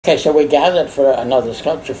Okay, so we gathered for another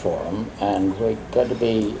sculpture forum, and we're going to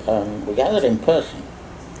be, we gathered in person,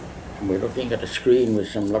 and we're looking at a screen with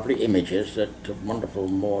some lovely images that the wonderful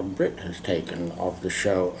Maud Bryt has taken of the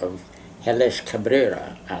show of Geles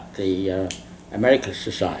Cabrera at the American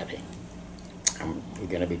Society. And we're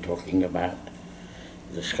going to be talking about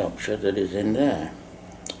the sculpture that is in there.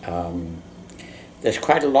 There's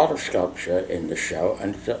quite a lot of sculpture in the show,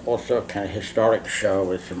 and it's also a kind of historic show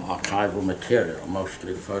with some archival material,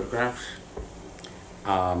 mostly photographs,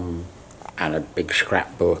 and a big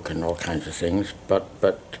scrapbook and all kinds of things. But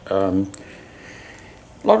a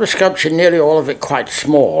lot of sculpture, nearly all of it quite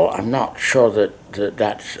small. I'm not sure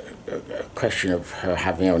that's a question of her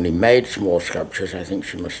having only made small sculptures. I think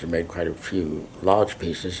she must have made quite a few large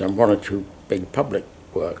pieces and one or two big public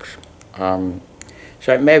works.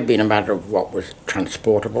 So it may have been a matter of what was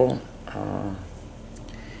transportable,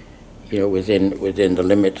 within the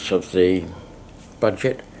limits of the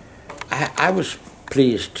budget. I was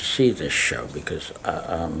pleased to see this show because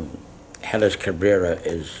Geles Cabrera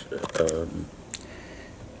is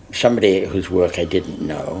somebody whose work I didn't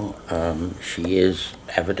know. She is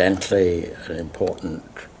evidently an important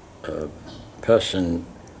person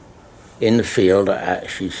in the field.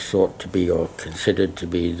 She's thought to be, or considered to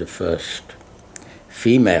be, the first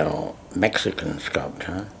female Mexican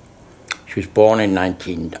sculptor. She was born in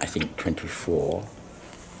 1924.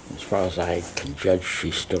 As far as I can judge,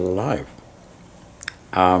 she's still alive.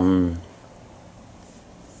 And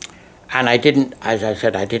I didn't, as I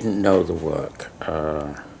said, I didn't know the work,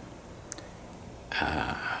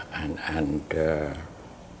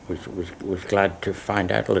 was glad to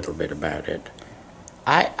find out a little bit about it.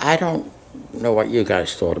 I don't know what you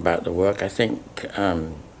guys thought about the work. I think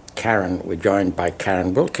we're joined by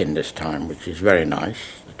Karen Wilkin this time, which is very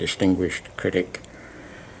nice, a distinguished critic,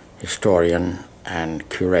 historian, and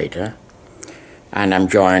curator. And I'm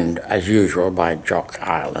joined, as usual, by Jock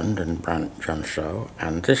Ireland and Brandt Junceau.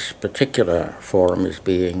 And this particular forum is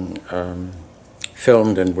being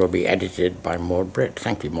filmed and will be edited by Maud Bryt.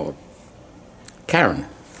 Thank you, Maud. Karen.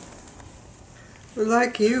 Well,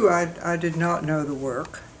 like you, I did not know the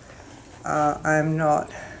work. I'm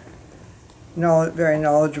not very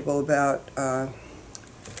knowledgeable about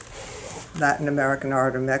Latin American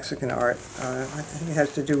art or Mexican art. I think it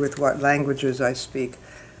has to do with what languages I speak.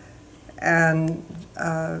 And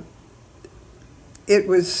it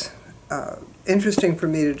was interesting for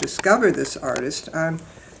me to discover this artist. I'm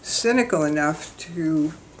cynical enough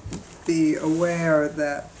to be aware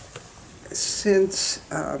that since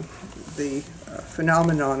the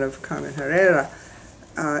phenomenon of Carmen Herrera,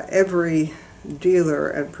 every dealer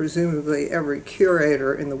and presumably every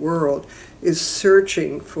curator in the world is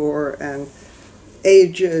searching for an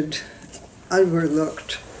aged,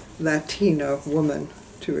 overlooked Latina woman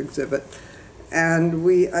to exhibit. And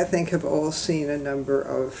we, I think, have all seen a number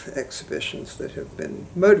of exhibitions that have been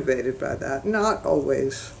motivated by that. Not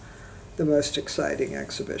always the most exciting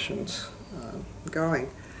exhibitions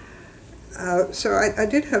going. So I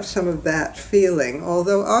did have some of that feeling,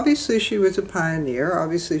 although obviously she was a pioneer.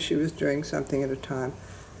 Obviously she was doing something at a time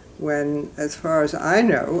when, as far as I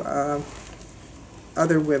know,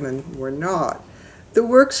 other women were not. The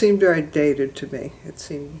work seemed very dated to me. It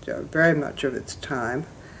seemed very much of its time.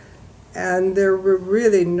 And there were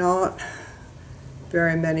really not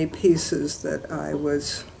very many pieces that I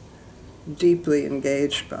was deeply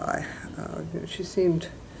engaged by. She seemed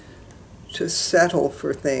to settle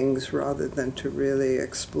for things rather than to really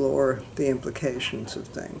explore the implications of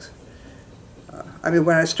things. I mean,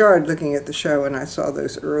 when I started looking at the show and I saw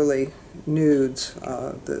those early nudes,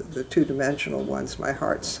 the two-dimensional ones, my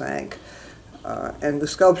heart sank. And the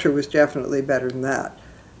sculpture was definitely better than that.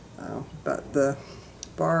 But the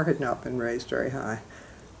bar had not been raised very high.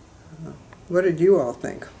 What did you all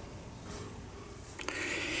think?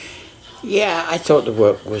 Yeah, I thought the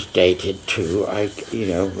work was dated too.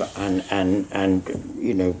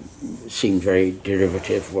 Seemed very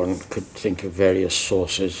derivative. One could think of various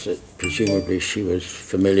sources that presumably she was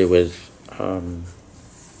familiar with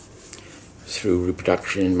through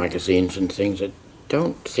reproduction in magazines and things. I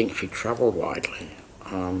don't think she traveled widely.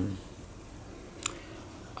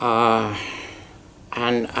 At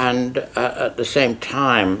the same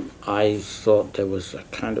time, I thought there was a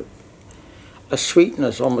kind of a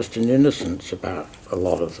sweetness, almost an innocence about a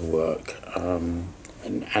lot of the work, and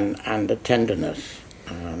a tenderness.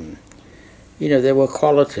 There were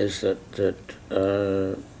qualities that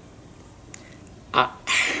I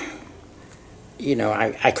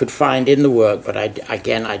could find in the work, but I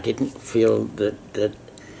didn't feel that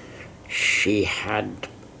she had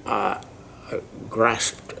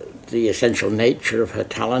grasped the essential nature of her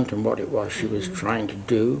talent and what it was she was trying to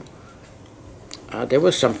do. There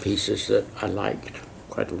were some pieces that I liked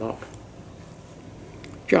quite a lot.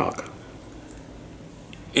 Jock.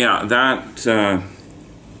 Yeah, that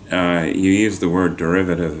you used the word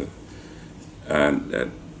derivative at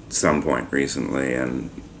some point recently, and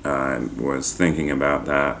I was thinking about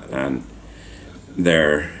that, and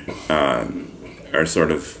there are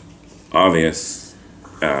sort of obvious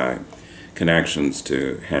connections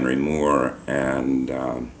to Henry Moore and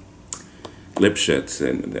Lipschitz,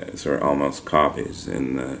 in the, sort of almost copies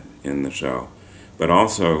in the show, but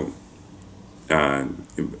also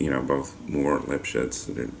both Moore and Lipschitz,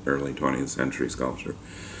 the early 20th century sculpture,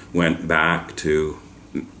 went back to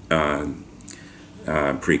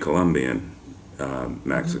pre-Columbian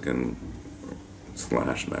Mexican /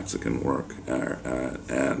 Mexican work,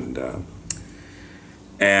 the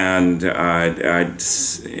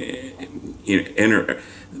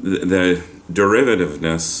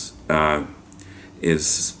derivativeness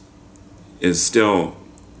is still.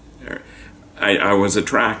 I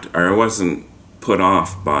wasn't put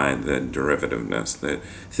off by the derivativeness. The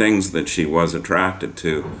things that she was attracted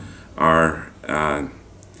to are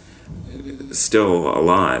still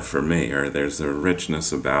alive for me. Or there's a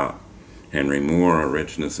richness about Henry Moore, a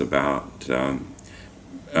richness about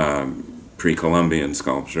pre-Columbian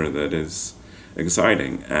sculpture that is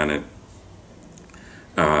exciting, and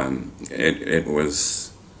it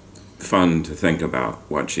was fun to think about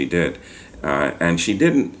what she did, and she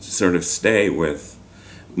didn't sort of stay with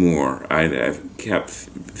Moore. I kept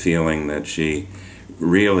feeling that she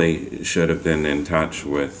really should have been in touch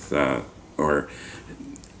with, or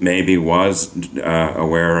maybe was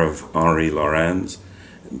aware of Henri Lorenz,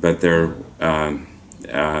 but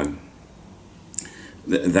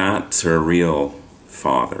that's her real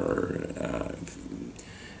father,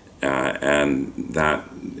 and that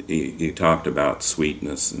you talked about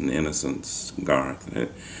sweetness and innocence, Garth.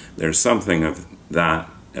 There's something of that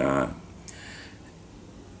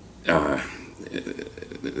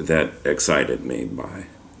that excited me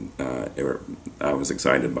I was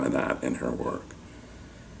excited by that in her work.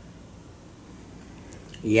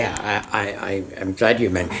 Yeah, I'm glad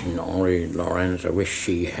you mentioned Henri Lorenz. I wish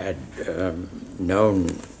she had known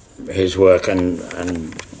his work and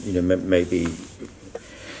maybe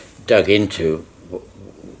dug into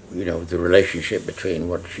the relationship between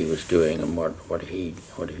what she was doing and what he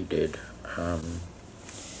did.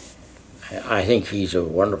 I think he's a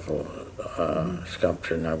wonderful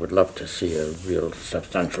sculptor, and I would love to see a real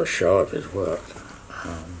substantial show of his work.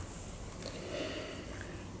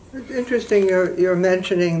 It's interesting you're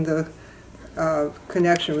mentioning the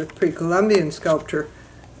connection with pre-Columbian sculpture,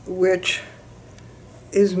 which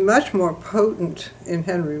is much more potent in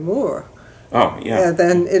Henry Moore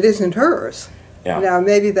than it is in hers. Yeah. Now,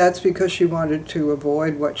 maybe that's because she wanted to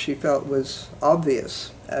avoid what she felt was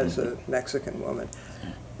obvious as a Mexican woman.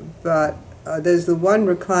 But there's the one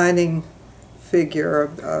reclining figure,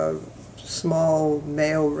 a small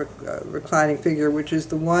male reclining figure, which is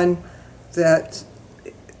the one that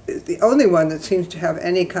is the only one that seems to have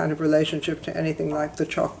any kind of relationship to anything like the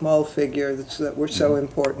chalk mull figure that were so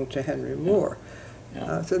important to Henry Moore.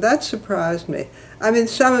 So that surprised me. I mean,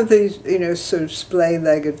 some of these, sort of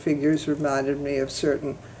splay-legged figures reminded me of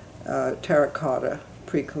certain terracotta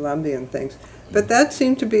pre-Columbian things. But that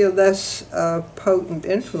seemed to be a less potent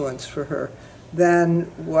influence for her than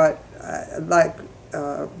what, like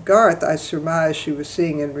Garth, I surmise she was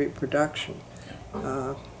seeing in reproduction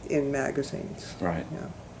in magazines. Right. Yeah.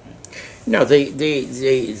 No,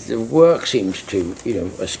 the work seems to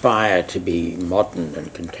aspire to be modern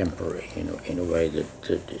and contemporary, in a way that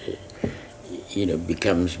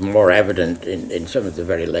becomes more evident in some of the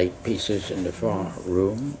very late pieces in the far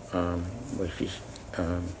room, where she's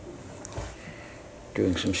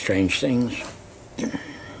doing some strange things.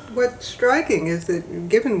 What's striking is that,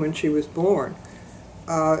 given when she was born,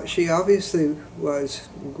 she obviously was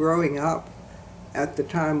growing up at the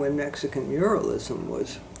time when Mexican muralism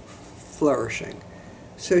was flourishing.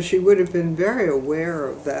 So she would have been very aware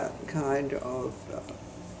of that kind of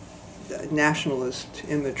nationalist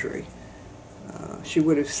imagery. She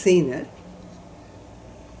would have seen it,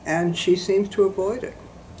 and she seems to avoid it.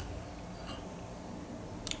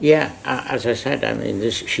 Yeah, as I said, I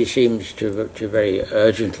mean, she seems to very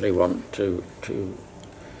urgently want to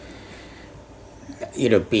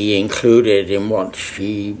be included in what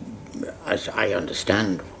she, as I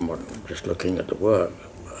understand, just looking at the work,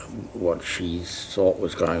 what she thought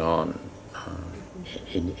was going on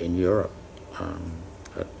in Europe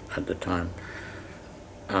at the time.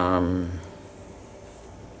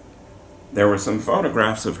 There were some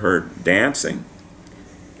photographs of her dancing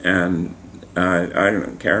And I don't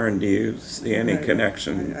know, Karen, do you see any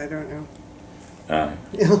connection? I don't know.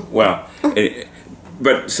 Well,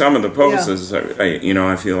 but some of the poses,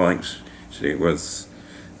 I feel like she was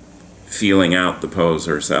feeling out the pose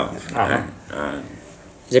herself.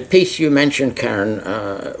 The piece you mentioned, Karen,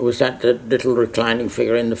 was that the little reclining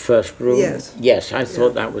figure in the first room? Yes. Yes, I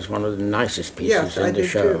thought that was one of the nicest pieces in the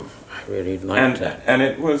show. Too. I really liked that. And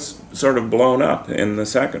it was sort of blown up in the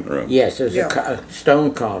second room. Yes, there's a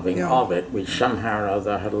stone carving of it, which somehow or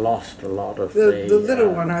other had lost a lot of the... The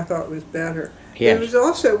little one I thought was better. Yes. There was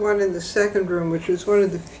also one in the second room, which was one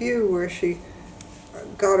of the few where she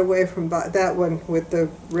got away from that one with the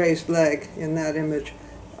raised leg in that image.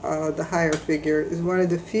 The higher figure is one of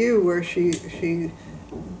the few where she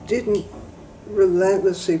didn't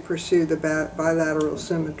relentlessly pursue the bilateral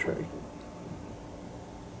symmetry.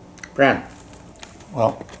 Brandt?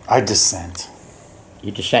 Well, I dissent.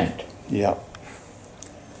 You dissent? Yep.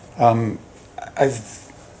 I've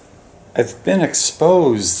been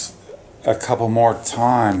exposed a couple more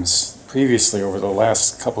times previously over the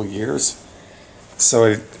last couple years, so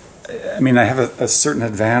I have a certain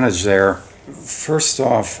advantage there. First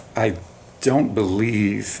off, I don't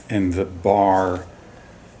believe in the bar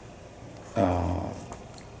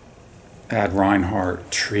ad Reinhardt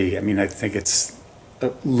tree. I think it's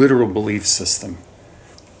a literal belief system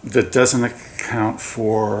that doesn't account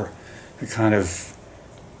for the kind of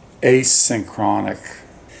asynchronic.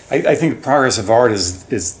 I think the progress of art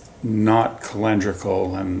is not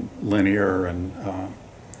calendrical and linear and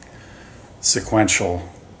sequential.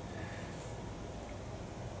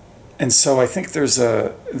 And so I think there's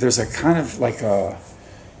a kind of like an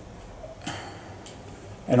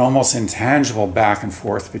almost intangible back and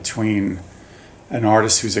forth between an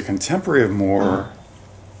artist who's a contemporary of Moore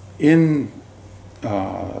in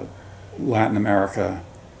Latin America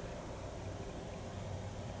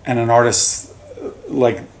and an artist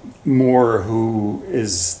like Moore who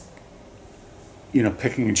is,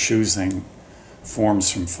 picking and choosing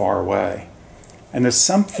forms from far away. And there's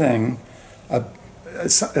something, a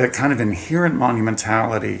kind of inherent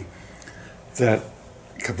monumentality that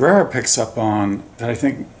Cabrera picks up on that I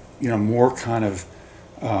think, Moore kind of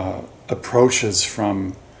approaches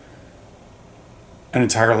from an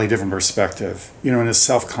entirely different perspective, and is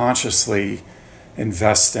self-consciously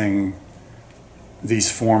investing these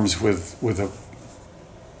forms with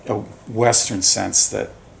a Western sense that,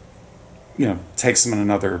 takes them in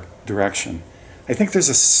another direction. I think there's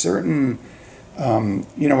a certain,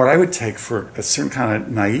 what I would take for a certain kind of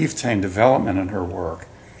naivete and development in her work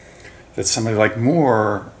that somebody like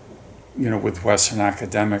Moore, with Western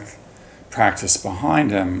academic practice behind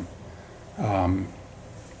him,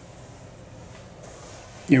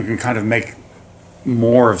 can kind of make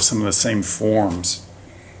more of some of the same forms.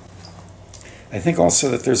 I think also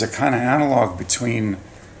that there's a kind of analog between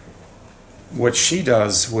what she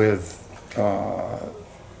does with, call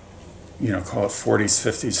it 40s,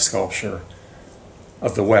 50s sculpture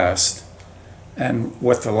of the West, and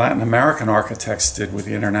what the Latin American architects did with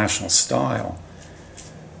the international style.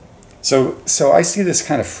 So I see this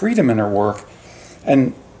kind of freedom in her work,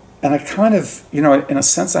 and I kind of, in a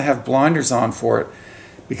sense I have blinders on for it,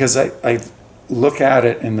 because I look at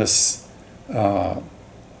it in this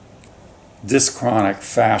diachronic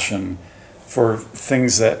fashion for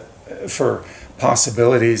things for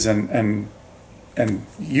possibilities and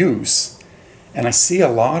use, and I see a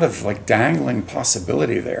lot of like dangling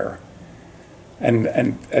possibility there, and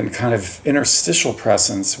kind of interstitial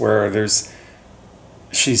presence where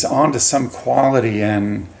she's onto some quality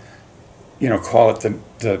in, call it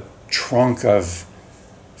the trunk of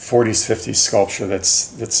 40s, 50s sculpture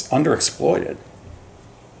that's underexploited.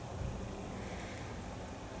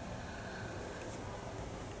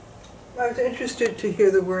 I was interested to hear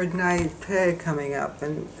the word naivete coming up,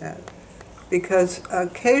 and because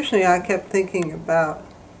occasionally I kept thinking about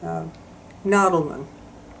Nodelman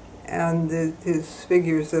and his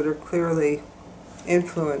figures that are clearly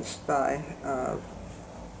influenced by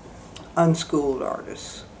unschooled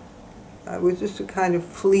artists. With just a kind of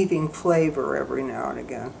fleeting flavor every now and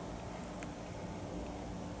again.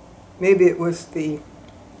 Maybe it was the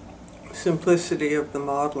simplicity of the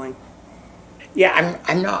modeling. Yeah,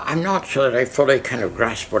 I'm not sure that I fully kind of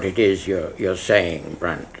grasp what it is you're saying,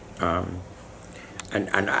 Brandt. And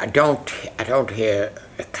I don't hear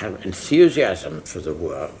a kind of enthusiasm for the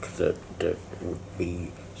work that would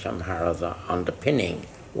be somehow or other underpinning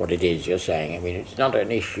what it is you're saying. I mean, it's not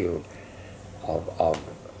an issue of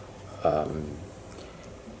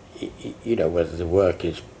whether the work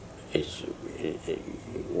is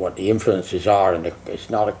what the influences are, and it's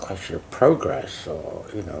not a question of progress or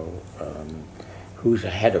who's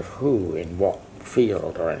ahead of who in what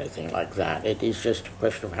field or anything like that. It is just a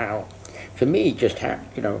question of how, for me, just how,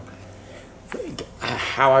 you know,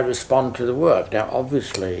 how I respond to the work. Now,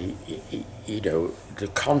 obviously, you know, the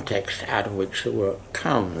context out of which the work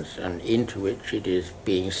comes and into which it is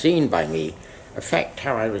being seen by me affect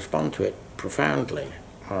how I respond to it profoundly.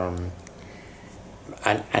 And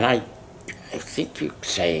I think you're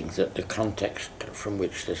saying that the context from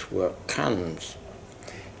which this work comes,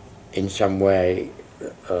 in some way,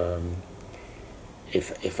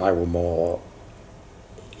 if I were more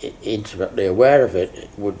intimately aware of it,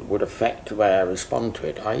 would affect the way I respond to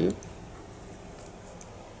it. Are you?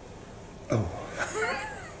 Oh.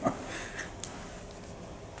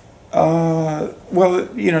 Well,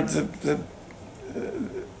 you know,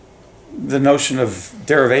 the notion of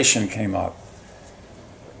derivation came up,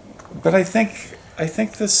 but I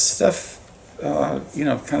think this stuff, you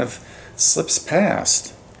know, kind of slips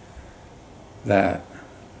past that.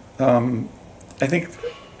 I think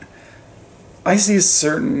I see a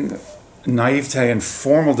certain naivete in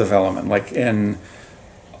formal development, like in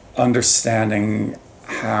understanding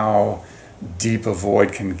how deep a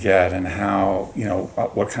void can get and how, you know,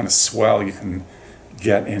 what kind of swell you can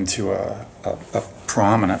get into a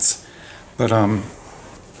prominence. But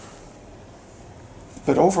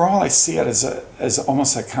overall I see it as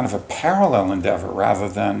almost a kind of a parallel endeavor rather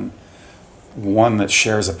than one that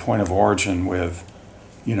shares a point of origin with,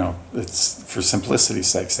 you know, it's, for simplicity's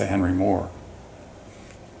sake, say Henry Moore.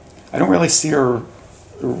 I don't really see her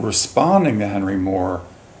responding to Henry Moore,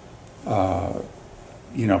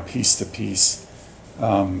 you know, piece to piece.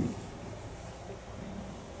 Well,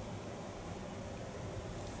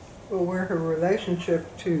 where her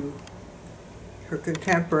relationship to her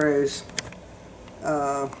contemporaries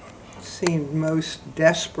seemed most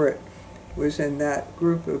desperate was in that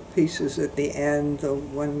group of pieces at the end, the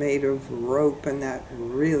one made of rope and that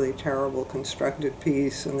really terrible constructed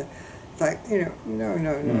piece, and it's like, you know,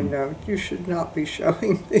 no, you should not be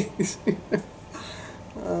showing these.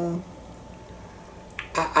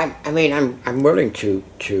 I mean, I'm willing to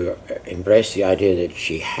embrace the idea that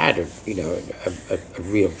she had a, you know, a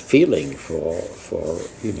real feeling for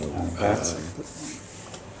you know,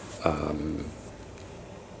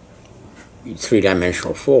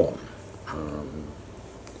 three-dimensional form,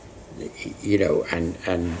 you know, and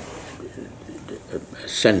a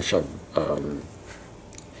sense of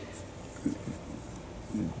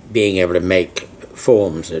being able to make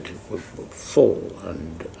forms that would full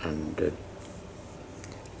and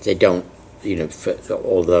they don't, you know,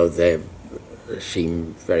 although they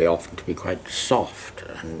seem very often to be quite soft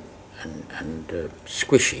and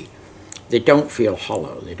squishy, they don't feel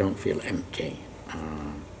hollow, they don't feel empty,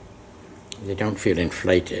 they don't feel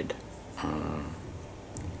inflated.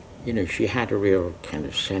 You know, she had a real kind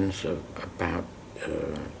of sense about,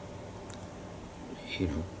 you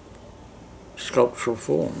know, sculptural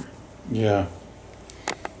form. Yeah.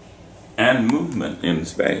 And movement in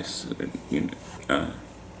space. You know,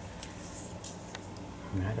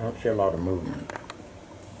 I don't see a lot of movement.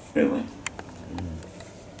 really?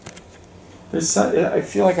 There's, I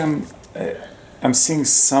feel like I'm seeing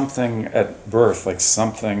something at birth, like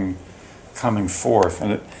something coming forth,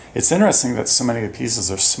 and it's interesting that so many of the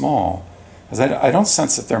pieces are small, because I don't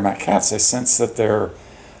sense that they're maquettes. I sense that they're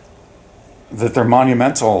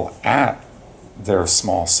monumental at their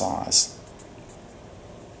small size,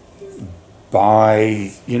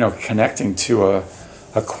 by, you know, connecting to a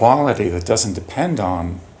quality that doesn't depend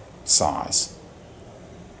on size.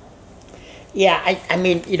 Yeah, I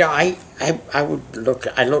mean, you know, I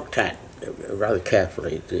looked at rather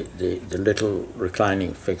carefully the little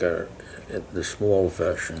reclining figure, the small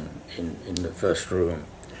version in the first room,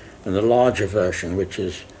 and the larger version, which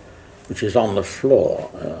is on the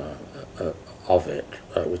floor of it,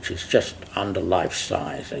 which is just under life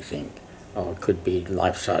size, I think, or it could be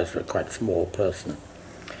life size for a quite small person.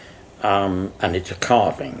 And it's a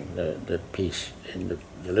carving. The piece in the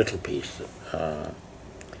little piece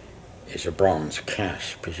is a bronze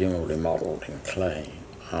cast, presumably modelled in clay.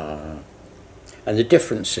 And the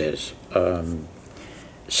differences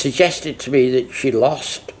suggested to me that she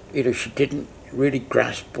lost, you know, she didn't really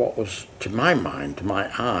grasp what was, to my mind, to my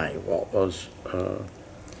eye, what was,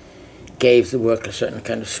 gave the work a certain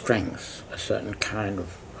kind of strength, a certain kind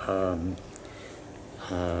of,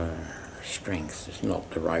 strength is not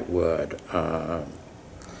the right word, a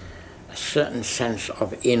certain sense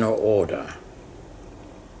of inner order,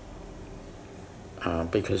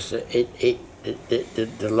 because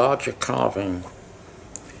the larger carving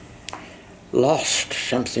lost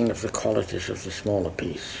something of the qualities of the smaller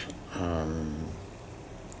piece,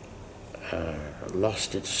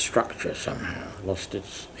 lost its structure somehow, lost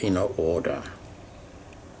its inner order.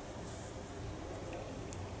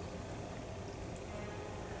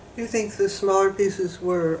 Do you think the smaller pieces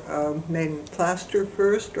were made in plaster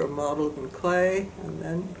first, or modeled in clay, and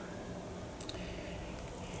then?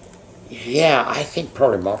 Yeah, I think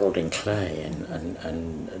probably modelled in clay,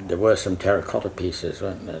 and there were some terracotta pieces,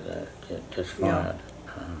 weren't there, that just fired.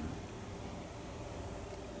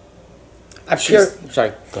 I'm sure.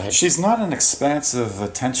 Sorry, go ahead. She's not an expansive,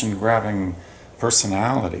 attention-grabbing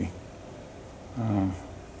personality.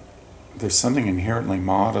 There's something inherently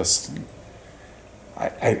modest.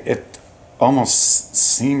 It almost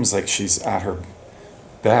seems like she's at her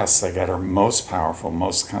best, like at her most powerful,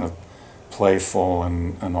 most kind of playful,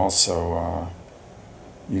 and also,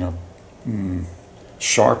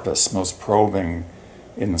 sharpest, most probing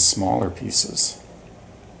in the smaller pieces.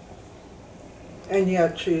 And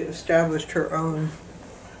yet she established her own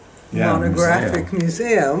Yeah, monographic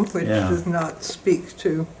museum, which Yeah. does not speak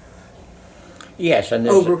to Yes, and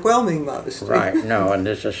there's overwhelming modesty. right. No, and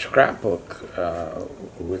there's a scrapbook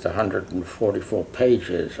with 144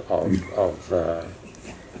 pages of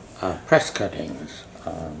press cuttings.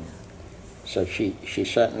 So she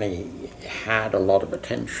certainly had a lot of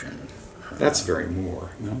attention. That's very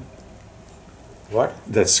Moore, no? What?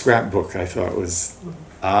 That scrapbook I thought was,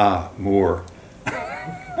 Moore.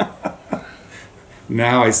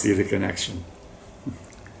 Now I see the connection.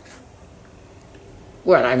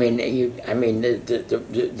 Well, I mean,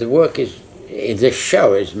 the work is in this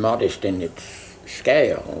show is modest in its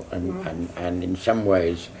scale, and in some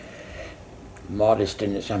ways modest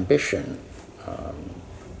in its ambition.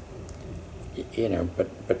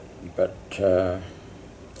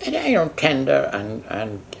 Tender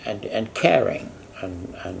and caring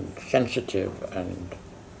and sensitive and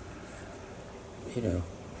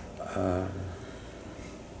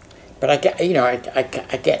but I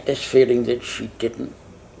get this feeling that she didn't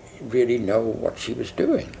really know what she was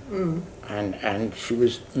doing, and she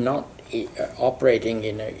was not operating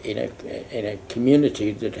in a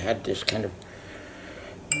community that had this kind of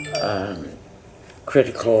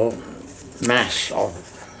critical mass of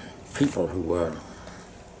people who were,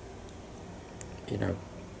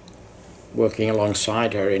 working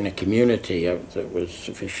alongside her in a community that was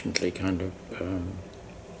sufficiently kind of.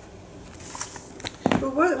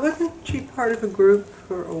 But wasn't she part of a group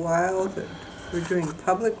for a while that were doing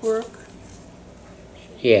public work?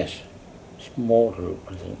 Yes, small group,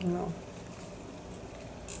 I think. No.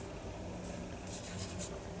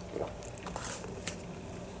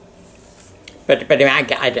 But I mean,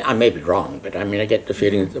 I may be wrong, but I mean, I get the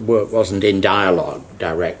feeling that the work wasn't in dialogue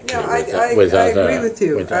directly No, I agree with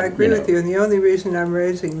you. I agree with you. And the only reason I'm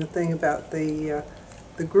raising the thing about the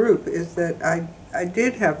group is that I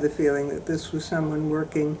did have the feeling that this was someone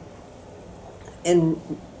working in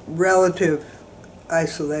relative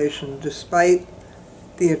isolation, despite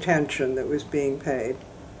the attention that was being paid,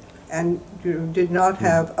 and did not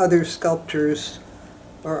have other sculptors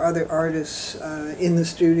or other artists in the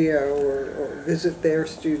studio or visit their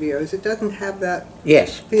studios. It doesn't have that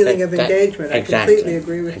feeling of engagement. Exactly, I completely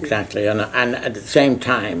agree with you. Exactly, and at the same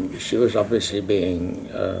time, she was obviously being,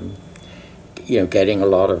 getting a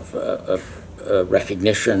lot of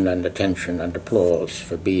recognition and attention and applause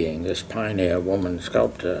for being this pioneer woman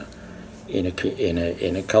sculptor in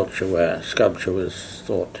a culture where sculpture was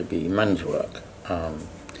thought to be men's work.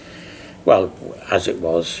 Well, as it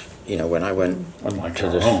was. When I went Unlike to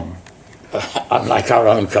our own. Unlike our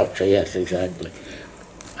own culture, yes, exactly.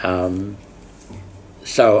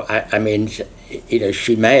 So, I mean,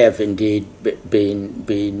 she may have indeed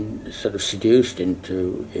been sort of seduced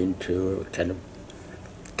into a kind of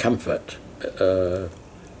comfort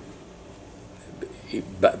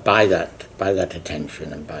by that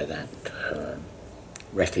attention and by that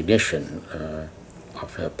recognition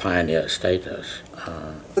of her pioneer status.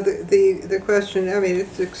 The question, I mean,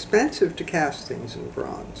 it's expensive to cast things in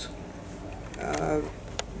bronze.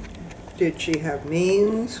 Did she have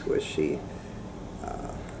means? Was she,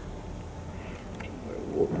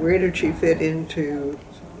 where did she fit into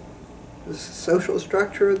the social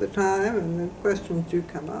structure of the time? And the questions do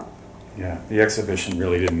come up. Yeah, the exhibition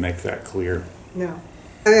really didn't make that clear. No.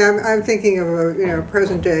 I mean, I'm thinking of,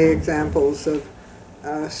 present day examples of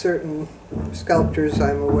certain sculptors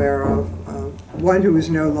I'm aware of, one who is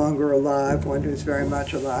no longer alive, one who's very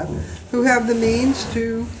much alive, who have the means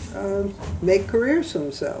to make careers for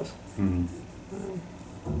themselves. Mm-hmm.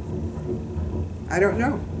 I don't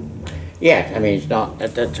know. Yeah, I mean, it's not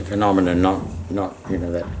that's a phenomenon not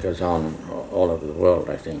that goes on all over the world,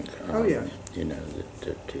 I think. Oh yeah.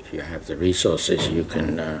 That if you have the resources, you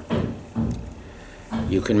can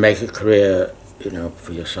you can make a career,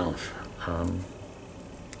 for yourself.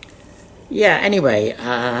 Yeah. Anyway,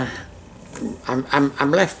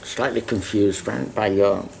 I'm left slightly confused, Brandt, by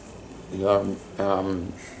your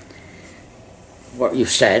what you've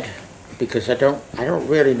said, because I don't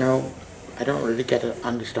really know. I don't really get an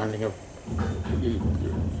understanding of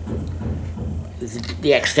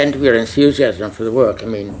the extent of your enthusiasm for the work. I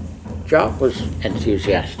mean, Jock was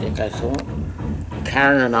enthusiastic, I thought.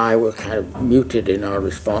 Karen and I were kind of muted in our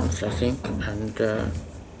response, I think, and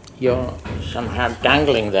you're somehow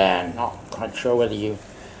dangling there, not quite sure whether you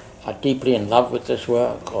are deeply in love with this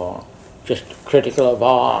work or just critical of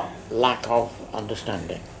our lack of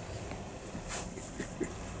understanding.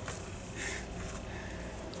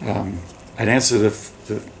 I'd answer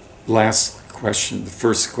the last question, the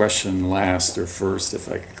first question last or first, if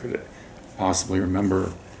I could possibly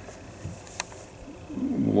remember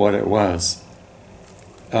what it was.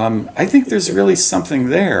 I think there's really something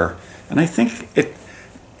there, and I think it,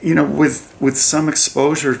 with some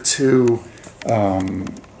exposure to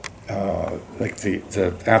like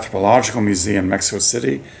the Anthropological Museum, Mexico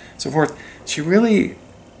City, so forth. She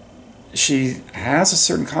has a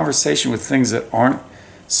certain conversation with things that aren't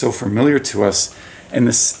so familiar to us, and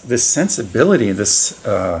this sensibility, this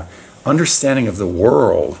understanding of the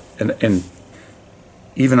world, and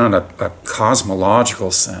even on a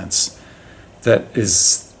cosmological sense, that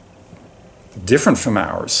is different from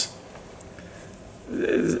ours.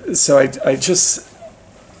 So I just,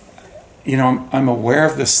 I'm aware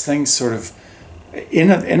of this thing sort of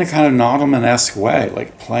in a kind of Nautilman-esque way,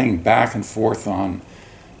 like playing back and forth on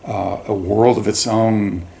a world of its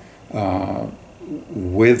own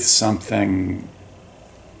with something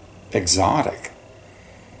exotic.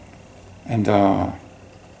 And, that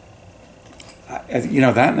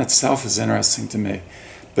in itself is interesting to me.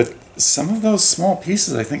 But some of those small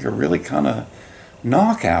pieces, I think, are really kind of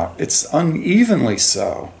knockout. It's unevenly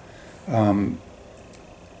so.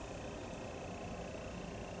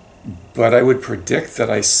 But I would predict that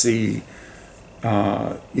I see,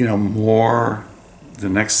 more the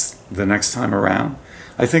next time around.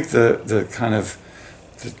 I think the kind of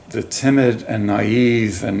the timid and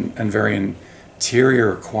naive and very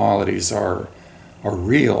interior qualities are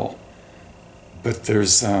real, but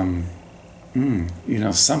there's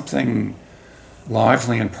something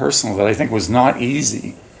lively and personal that I think was not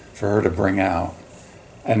easy for her to bring out,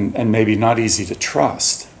 and maybe not easy to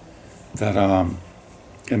trust, that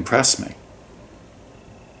impressed me.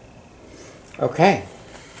 Okay,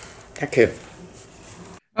 thank you.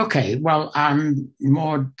 Okay, well,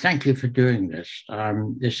 Maud, thank you for doing this.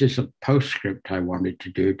 This is a postscript I wanted to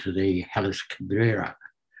do to the Geles Cabrera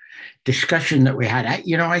discussion that we had.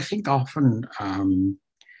 I think often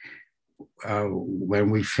when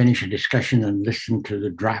we finish a discussion and listen to the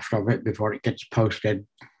draft of it before it gets posted,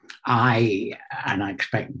 I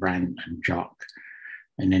expect Brandt and Jock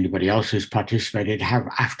and anybody else who's participated have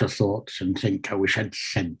afterthoughts and think, I wish I'd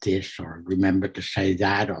said this, or remembered to say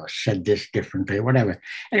that, or said this differently, or whatever.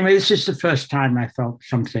 Anyway, this is the first time I felt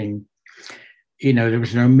something, there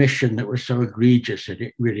was an omission that was so egregious that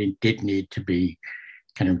it really did need to be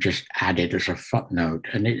kind of just added as a footnote.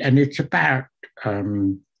 And it's about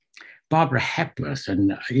Barbara Hepworth,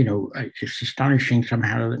 and, it's astonishing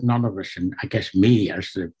somehow that none of us, and I guess me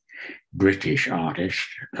as the British artist,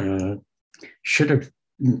 should have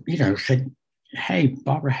said, hey,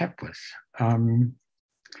 Barbara Hepworth.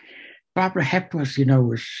 Barbara Hepworth,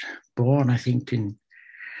 was born, I think, in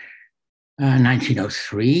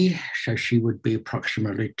 1903, so she would be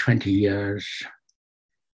approximately 20 years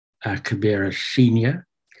Cabrera's senior.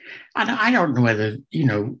 And I don't know whether,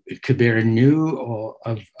 Cabrera knew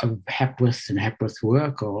of Hepworth and Hepworth's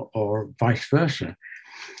work or vice versa.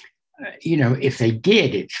 If they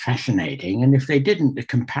did, it's fascinating. And if they didn't, the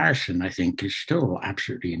comparison, I think, is still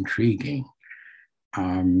absolutely intriguing.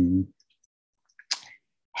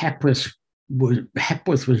 Hepworth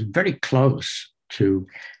was very close to,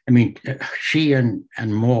 she and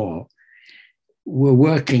Moore were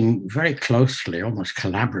working very closely, almost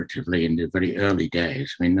collaboratively in the very early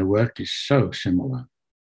days. The work is so similar.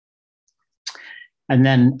 And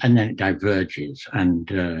then it diverges,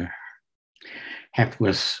 and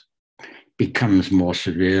Hepworth becomes more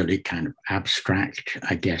severely kind of abstract,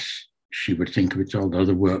 I guess she would think of it, although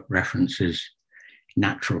the work references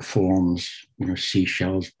natural forms,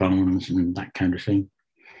 seashells, bones, and that kind of thing.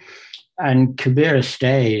 And Cabrera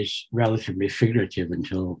stays relatively figurative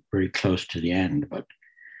until very close to the end. But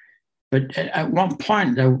at one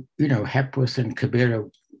point, though, Hepworth and Cabrera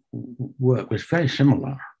work was very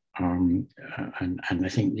similar. And I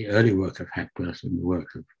think the early work of Hepworth and the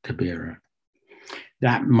work of Cabrera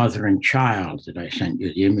that mother and child that I sent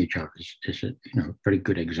you the image of is a very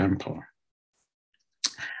good example.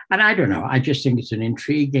 And I don't know, I just think it's an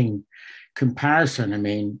intriguing comparison. I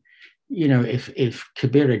mean, if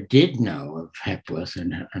Cabrera did know of Hepworth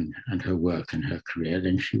and her work and her career,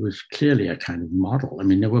 then she was clearly a kind of model. I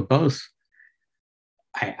mean, they were both,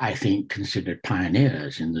 I think, considered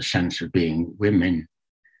pioneers in the sense of being women,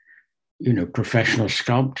 professional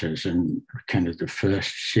sculptors and kind of the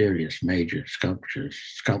first serious major sculptors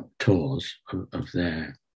of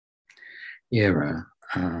their era.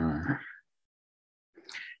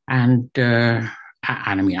 And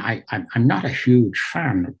I mean, I'm not a huge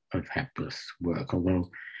fan of Hepworth's work,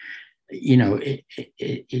 although,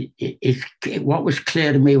 what was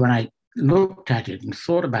clear to me when I looked at it and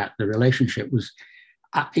thought about the relationship was,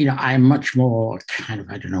 I'm much more kind of,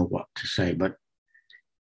 I don't know what to say, but,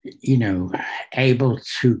 able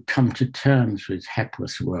to come to terms with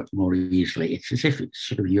Hepworth's work more easily. It's as if it's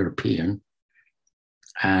sort of European.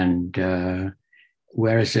 And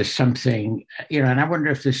whereas there's something, and I wonder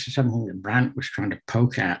if this is something that Brandt was trying to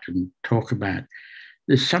poke at and talk about.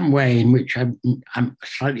 There's some way in which I'm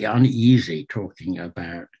slightly uneasy talking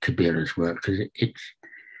about Cabrera's work because it's,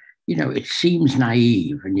 it seems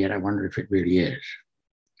naive, and yet I wonder if it really is.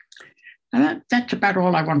 And that's about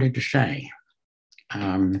all I wanted to say.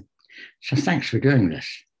 So thanks for doing this.